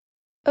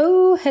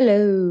Oh,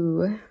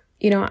 hello.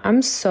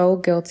 I'm so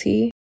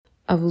guilty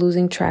of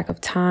losing track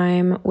of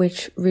time,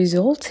 which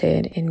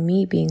resulted in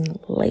me being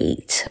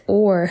late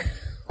or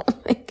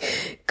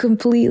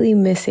completely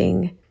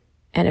missing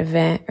an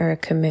event or a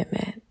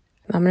commitment.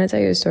 I'm going to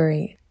tell you a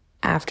story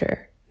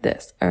after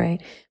this, all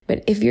right?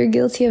 But if you're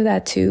guilty of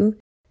that too,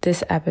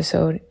 this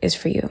episode is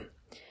for you.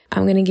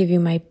 I'm going to give you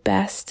my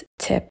best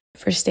tip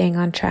for staying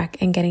on track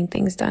and getting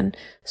things done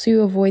so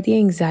you avoid the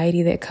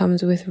anxiety that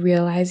comes with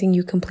realizing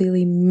you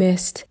completely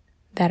missed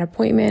that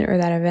appointment or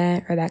that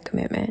event or that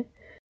commitment.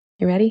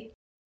 You ready?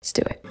 Let's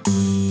do it.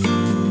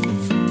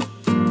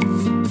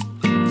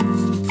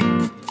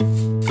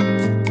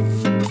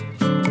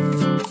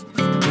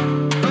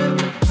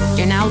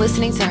 You're now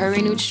listening to Her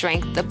Renewed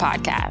Strength, the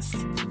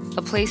podcast,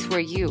 a place where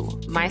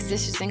you, my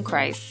sisters in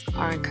Christ,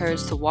 are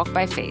encouraged to walk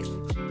by faith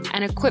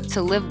and equipped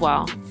to live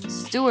well,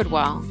 steward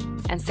well,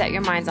 and set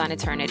your minds on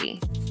eternity.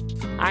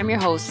 I'm your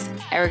host,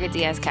 Erica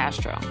Diaz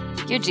Castro,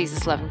 your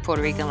Jesus-loving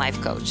Puerto Rican life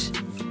coach.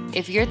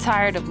 If you're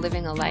tired of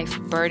living a life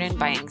burdened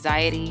by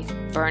anxiety,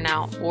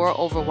 burnout, or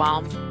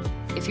overwhelm,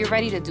 if you're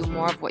ready to do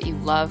more of what you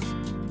love,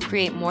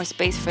 create more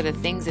space for the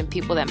things and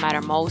people that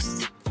matter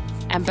most,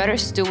 and better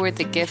steward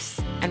the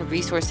gifts and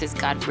resources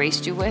God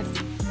graced you with,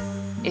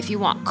 if you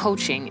want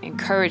coaching,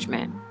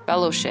 encouragement,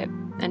 fellowship,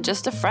 and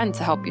just a friend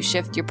to help you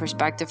shift your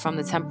perspective from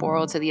the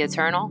temporal to the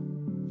eternal,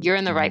 you're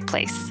in the right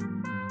place.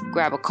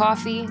 Grab a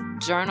coffee,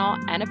 journal,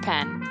 and a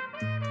pen.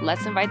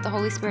 Let's invite the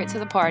Holy Spirit to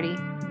the party,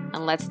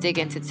 and let's dig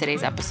into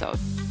today's episode.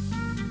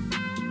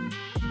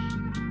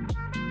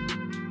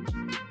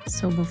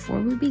 So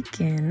before we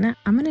begin,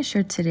 I'm going to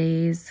share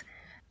today's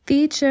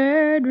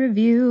featured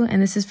review,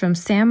 and this is from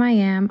Sam I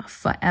Am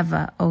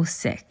Forever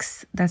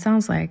 06. That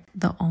sounds like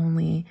the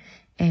only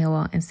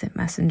AOL Instant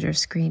Messenger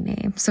screen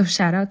name. So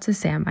shout out to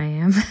Sam I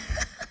Am.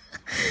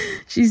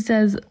 She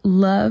says,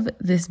 love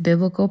this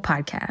biblical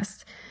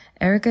podcast.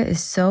 Erica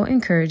is so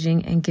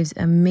encouraging and gives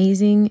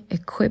amazing,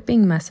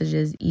 equipping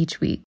messages each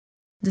week.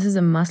 This is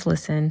a must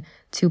listen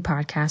to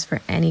podcast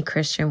for any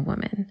Christian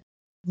woman.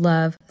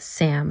 Love,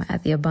 Sam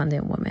at The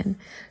Abundant Woman.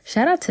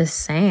 Shout out to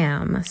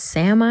Sam.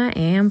 Sam I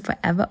Am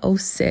Forever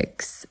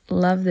 06.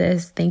 Love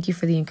this. Thank you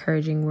for the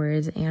encouraging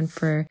words and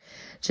for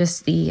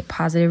just the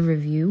positive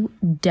review.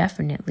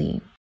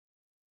 Definitely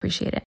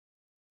appreciate it.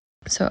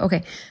 So,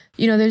 okay,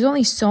 there's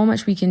only so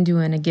much we can do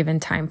in a given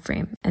time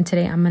frame. And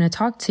today I'm going to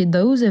talk to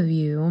those of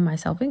you,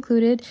 myself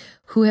included,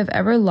 who have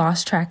ever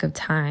lost track of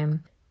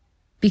time,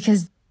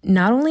 because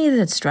not only is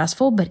it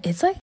stressful, but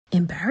it's like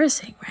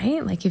embarrassing,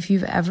 right? Like if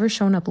you've ever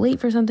shown up late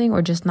for something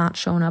or just not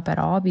shown up at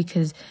all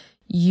because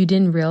you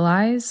didn't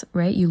realize,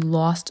 right? You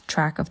lost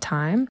track of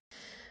time.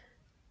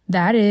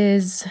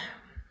 It's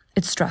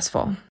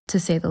stressful to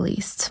say the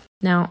least.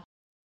 Now,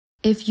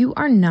 if you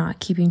are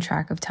not keeping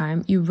track of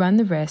time, you run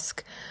the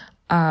risk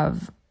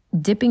of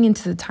dipping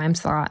into the time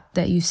slot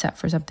that you set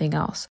for something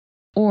else.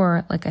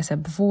 Or, like I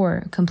said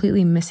before,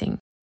 completely missing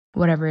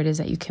whatever it is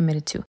that you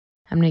committed to.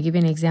 I'm going to give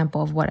you an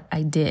example of what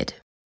I did,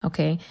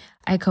 okay?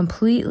 I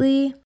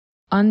completely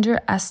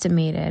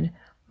underestimated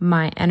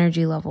my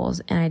energy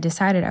levels and I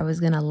decided I was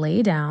going to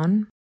lay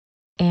down,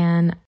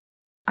 and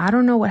I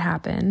don't know what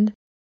happened,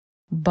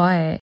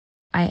 but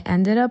I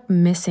ended up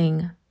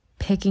missing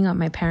picking up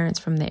my parents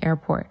from the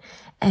airport.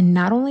 And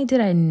not only did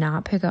I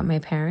not pick up my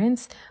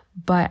parents,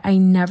 but I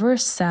never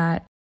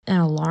set an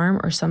alarm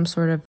or some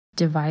sort of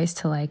device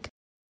to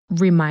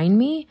remind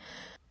me.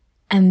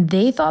 And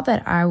they thought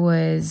that I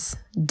was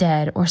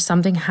dead or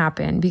something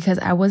happened because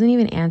I wasn't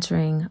even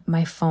answering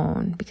my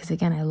phone because,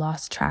 again, I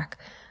lost track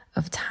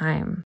of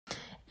time.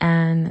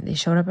 And they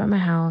showed up at my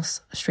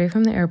house straight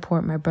from the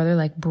airport. My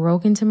brother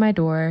broke into my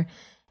door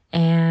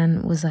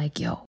and was like,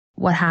 yo,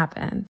 what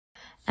happened?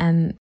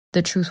 And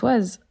the truth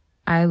was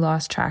I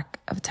lost track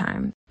of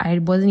time. I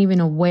wasn't even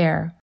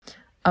aware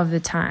of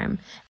the time.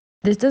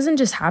 This doesn't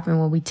just happen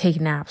when we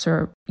take naps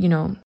or,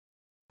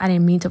 I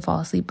didn't mean to fall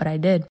asleep, but I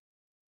did.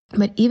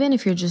 But even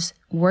if you're just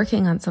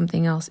working on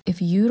something else,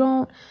 if you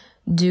don't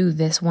do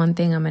this one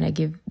thing,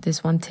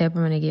 this one tip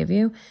I'm going to give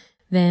you,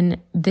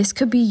 then this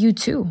could be you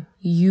too.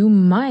 You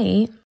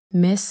might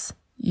miss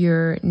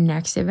your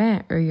next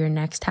event or your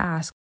next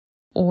task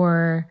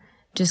or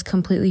just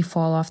completely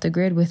fall off the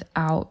grid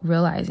without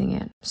realizing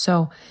it.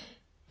 So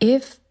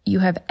if you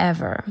have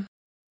ever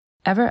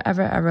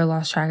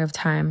lost track of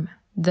time,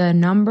 the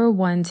number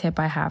one tip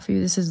I have for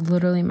you, this is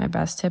literally my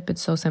best tip,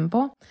 it's so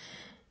simple,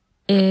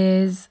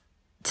 is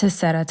to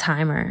set a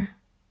timer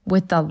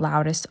with the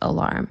loudest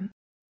alarm.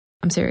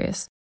 I'm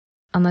serious.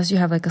 Unless you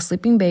have a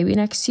sleeping baby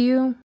next to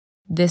you,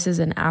 this is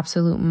an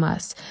absolute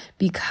must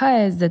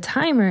because the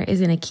timer is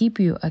going to keep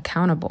you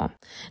accountable.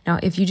 Now,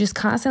 if you just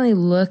constantly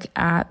look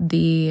at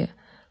the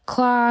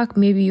clock,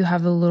 maybe you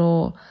have a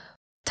little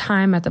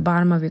time at the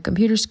bottom of your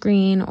computer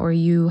screen, or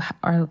you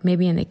are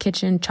maybe in the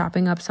kitchen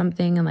chopping up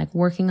something and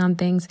working on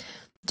things.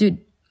 Dude,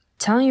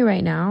 telling you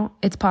right now,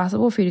 it's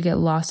possible for you to get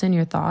lost in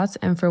your thoughts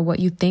and for what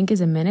you think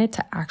is a minute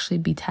to actually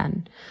be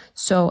 10.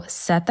 So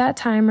set that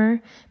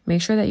timer,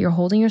 make sure that you're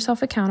holding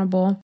yourself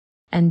accountable,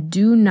 and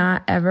do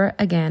not ever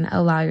again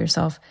allow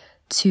yourself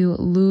to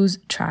lose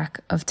track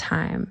of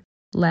time.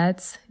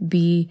 Let's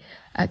be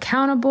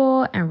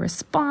accountable and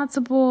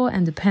responsible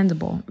and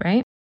dependable,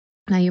 right?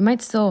 Now, you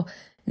might still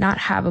not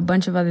have a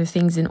bunch of other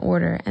things in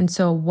order. And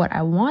so what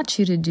I want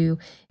you to do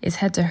is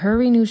head to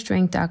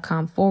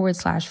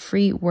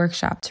herrenewedstrength.com/free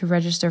workshop to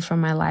register for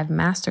my live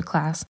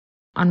masterclass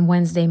on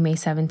Wednesday, May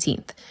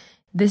 17th.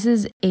 This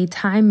is a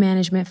time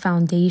management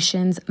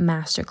foundations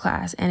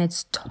masterclass, and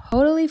it's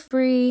totally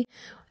free,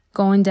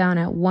 going down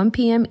at 1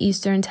 p.m.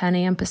 Eastern, 10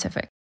 a.m.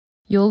 Pacific.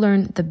 You'll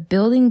learn the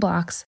building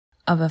blocks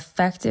of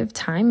effective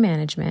time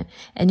management,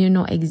 and you'll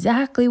know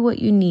exactly what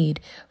you need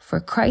for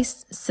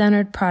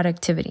Christ-centered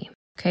productivity.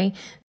 Okay,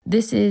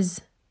 this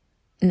is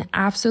an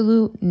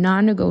absolute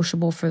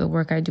non-negotiable for the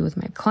work I do with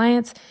my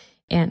clients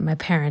and my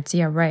parents.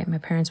 Yeah, right. My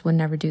parents would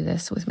never do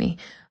this with me.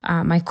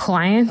 My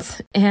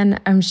clients, and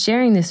I'm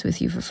sharing this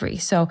with you for free.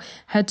 So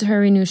head to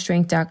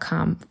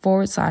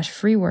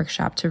herrenewedstrength.com/free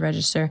workshop to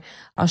register.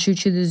 I'll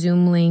shoot you the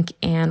Zoom link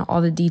and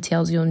all the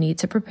details you'll need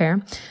to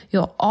prepare.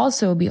 You'll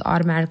also be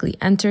automatically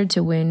entered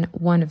to win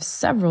one of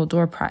several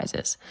door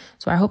prizes.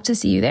 So I hope to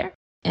see you there.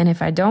 And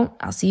if I don't,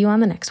 I'll see you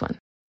on the next one.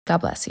 God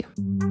bless you.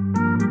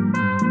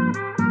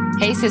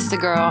 Hey, sister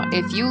girl,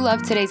 if you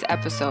love today's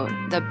episode,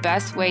 the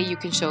best way you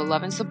can show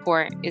love and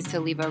support is to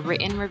leave a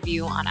written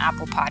review on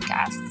Apple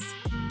Podcasts.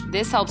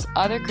 This helps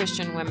other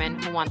Christian women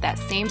who want that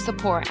same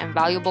support and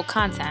valuable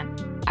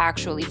content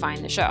actually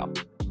find the show.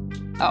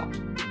 Oh,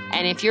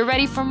 and if you're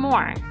ready for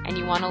more and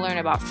you want to learn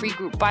about free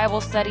group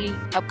Bible study,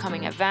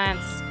 upcoming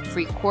events,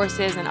 free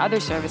courses, and other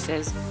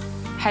services,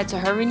 head to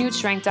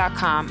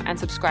herrenewedstrength.com and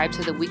subscribe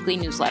to the weekly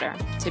newsletter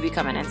to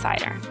become an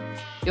insider.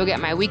 You'll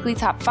get my weekly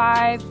top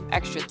 5,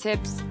 extra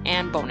tips,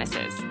 and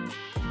bonuses.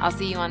 I'll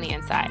see you on the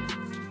inside.